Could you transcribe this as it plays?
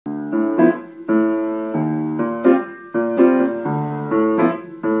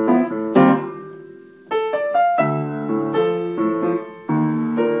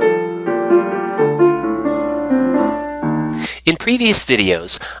previous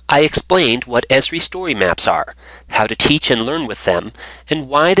videos, I explained what Esri Story Maps are, how to teach and learn with them, and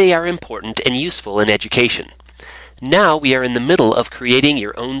why they are important and useful in education. Now we are in the middle of creating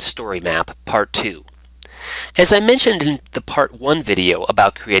your own story map, Part 2. As I mentioned in the Part 1 video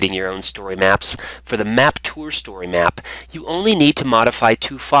about creating your own story maps, for the Map Tour story map, you only need to modify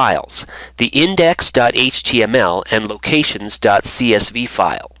two files, the index.html and locations.csv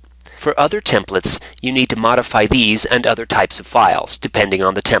file. For other templates, you need to modify these and other types of files, depending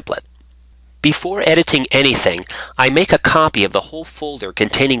on the template. Before editing anything, I make a copy of the whole folder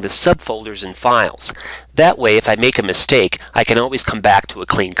containing the subfolders and files. That way, if I make a mistake, I can always come back to a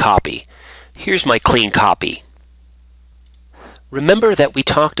clean copy. Here's my clean copy. Remember that we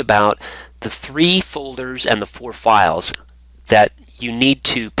talked about the 3 folders and the 4 files that you need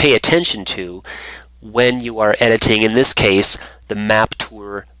to pay attention to when you are editing, in this case, the Map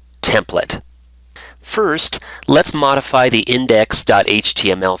Tour template. First, let's modify the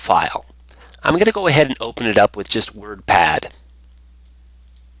index.html file. I'm going to go ahead and open it up with just WordPad.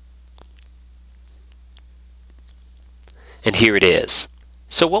 And here it is.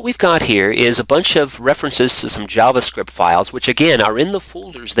 So what we've got here is a bunch of references to some JavaScript files, which again are in the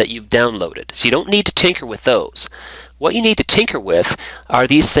folders that you've downloaded. So you don't need to tinker with those. What you need to tinker with are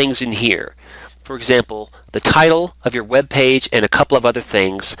these things in here. For example, the title of your web page and a couple of other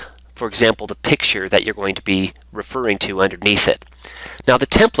things. For example, the picture that you're going to be referring to underneath it. Now the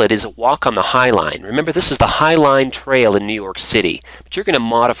template is a walk on the High Line. Remember, this is the High Line Trail in New York City, but you're going to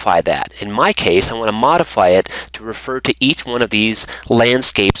modify that. In my case, I want to modify it to refer to each one of these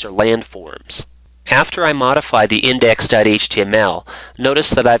landscapes or landforms. After I modify the index.html,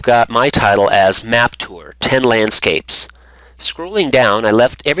 notice that I've got my title as Map Tour, 10 Landscapes. Scrolling down, I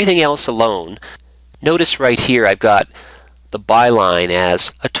left everything else alone. Notice right here I've got the byline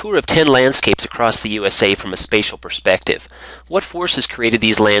as a tour of 10 landscapes across the USA from a spatial perspective. What forces created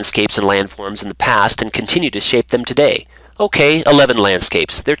these landscapes and landforms in the past and continue to shape them today? Okay, 11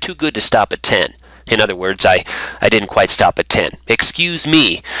 landscapes. They're too good to stop at 10. In other words, I didn't quite stop at 10. Excuse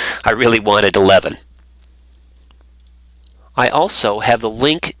me, I really wanted 11. I also have the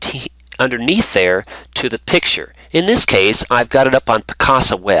link underneath there to the picture. In this case, I've got it up on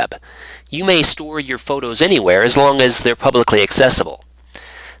Picasa Web. You may store your photos anywhere as long as they're publicly accessible.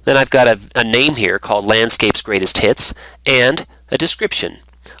 Then I've got a name here called Landscape's Greatest Hits and a description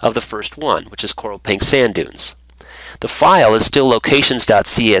of the first one, which is Coral Pink Sand Dunes. The file is still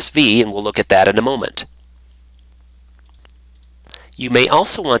locations.csv, and we'll look at that in a moment. You may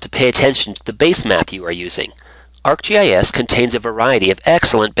also want to pay attention to the base map you are using. ArcGIS contains a variety of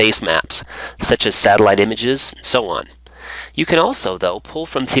excellent base maps, such as satellite images and so on. You can also, though, pull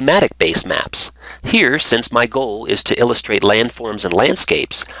from thematic base maps. Here, since my goal is to illustrate landforms and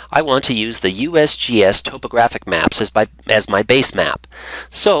landscapes, I want to use the USGS topographic maps as my base map.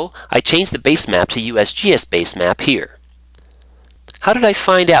 So, I changed the base map to USGS base map here. How did I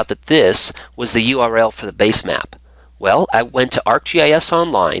find out that this was the URL for the base map? Well, I went to ArcGIS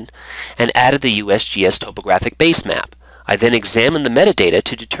Online and added the USGS topographic base map. I then examined the metadata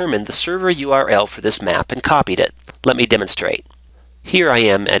to determine the server URL for this map and copied it. Let me demonstrate. Here I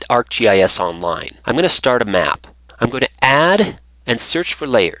am at ArcGIS Online. I'm going to start a map. I'm going to add and search for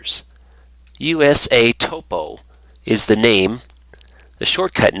layers. USA Topo is the name, the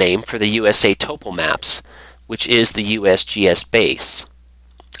shortcut name for the USA Topo maps, which is the USGS base.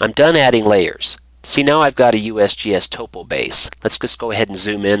 I'm done adding layers. See, now I've got a USGS Topo base. Let's just go ahead and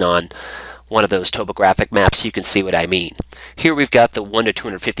zoom in on one of those topographic maps so you can see what I mean. Here we've got the 1 to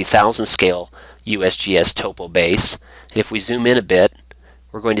 250,000 scale USGS Topo base, and if we zoom in a bit,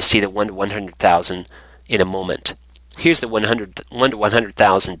 we're going to see the 1 to 100,000 in a moment. Here's the 1 to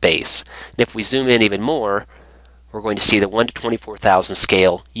 100,000 base, and if we zoom in even more, we're going to see the 1 to 24,000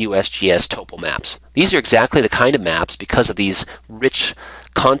 scale USGS Topo maps. These are exactly the kind of maps because of these rich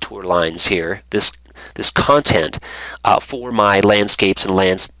contour lines here, this content for my landscapes and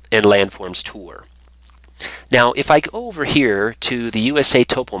landforms tour. Now, if I go over here to the USA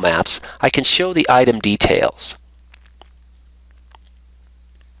Topo Maps, I can show the item details.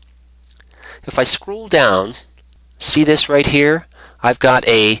 If I scroll down, see this right here? I've got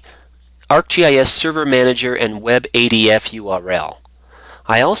a ArcGIS Server Manager and Web ADF URL.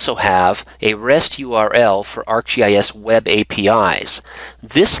 I also have a REST URL for ArcGIS Web APIs.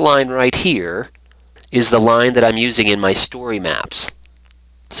 This line right here is the line that I'm using in my story maps.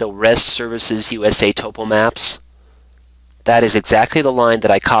 So REST Services USA Topo Maps, that is exactly the line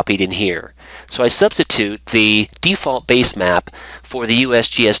that I copied in here. So I substitute the default base map for the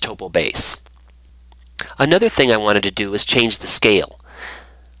USGS Topo base. Another thing I wanted to do is change the scale.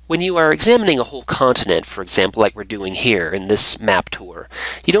 When you are examining a whole continent, for example, like we're doing here in this map tour,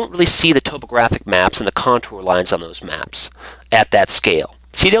 you don't really see the topographic maps and the contour lines on those maps at that scale.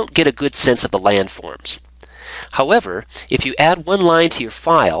 So you don't get a good sense of the landforms. However, if you add one line to your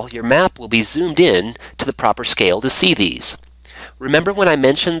file, your map will be zoomed in to the proper scale to see these. Remember when I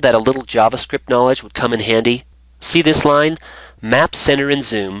mentioned that a little JavaScript knowledge would come in handy? See this line? Map Center and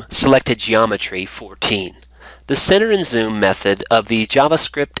Zoom, selected geometry 14. The center and zoom method of the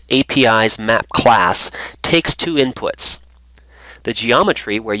JavaScript API's map class takes two inputs: the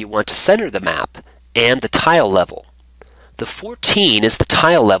geometry where you want to center the map and the tile level. The 14 is the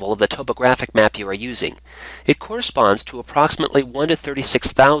tile level of the topographic map you are using. It corresponds to approximately 1 to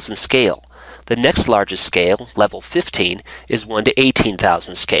 36,000 scale. The next largest scale, level 15, is 1 to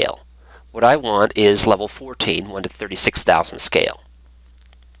 18,000 scale. What I want is level 14, 1 to 36,000 scale.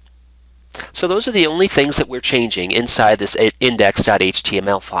 So those are the only things that we're changing inside this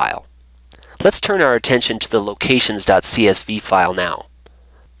index.html file. Let's turn our attention to the locations.csv file now.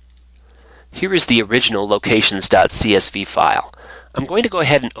 Here is the original locations.csv file. I'm going to go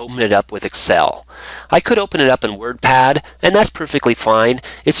ahead and open it up with Excel. I could open it up in WordPad, and that's perfectly fine.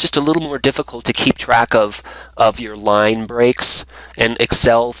 It's just a little more difficult to keep track of your line breaks, and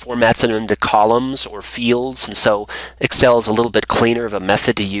Excel formats them into columns or fields, and so Excel is a little bit cleaner of a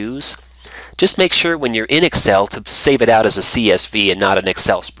method to use. Just make sure when you're in Excel to save it out as a CSV and not an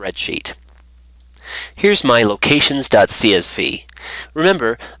Excel spreadsheet. Here's my locations.csv.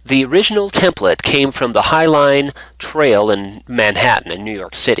 Remember, the original template came from the Highline Trail in Manhattan in New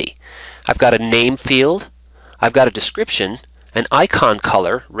York City. I've got a name field, I've got a description, an icon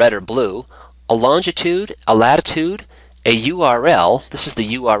color, red or blue, a longitude, a latitude, a URL. This is the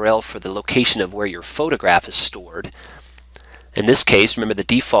URL for the location of where your photograph is stored. In this case, remember the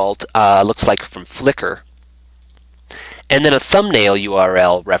default looks like from Flickr. And then a thumbnail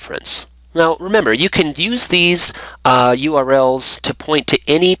URL reference. Now remember, you can use these URLs to point to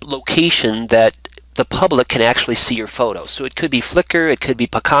any location that the public can actually see your photo. So it could be Flickr, it could be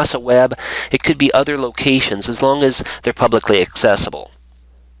Picasa Web, it could be other locations as long as they're publicly accessible.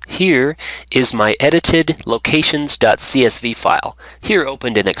 Here is my edited locations.csv file, here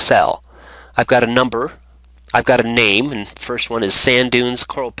opened in Excel. I've got a number, I've got a name, and first one is Sand Dunes,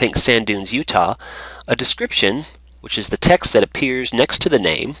 Coral Pink Sand Dunes, Utah. A description, which is the text that appears next to the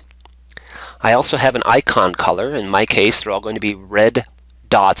name. I also have an icon color. In my case, they're all going to be red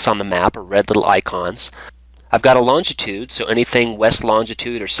dots on the map, or red little icons. I've got a longitude, so anything west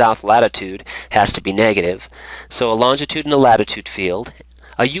longitude or south latitude has to be negative. So a longitude and a latitude field.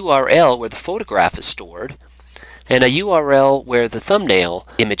 A URL where the photograph is stored, and a URL where the thumbnail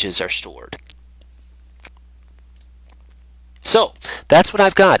images are stored. So that's what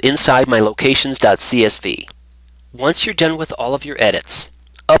I've got inside my locations.csv. Once you're done with all of your edits,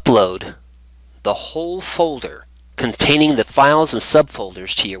 upload the whole folder containing the files and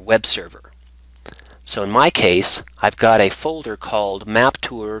subfolders to your web server. So in my case, I've got a folder called Map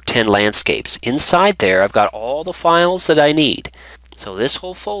Tour 10 Landscapes. Inside there, I've got all the files that I need. So this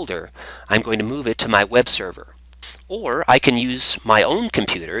whole folder, I'm going to move it to my web server. Or I can use my own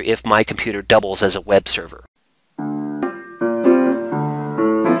computer if my computer doubles as a web server.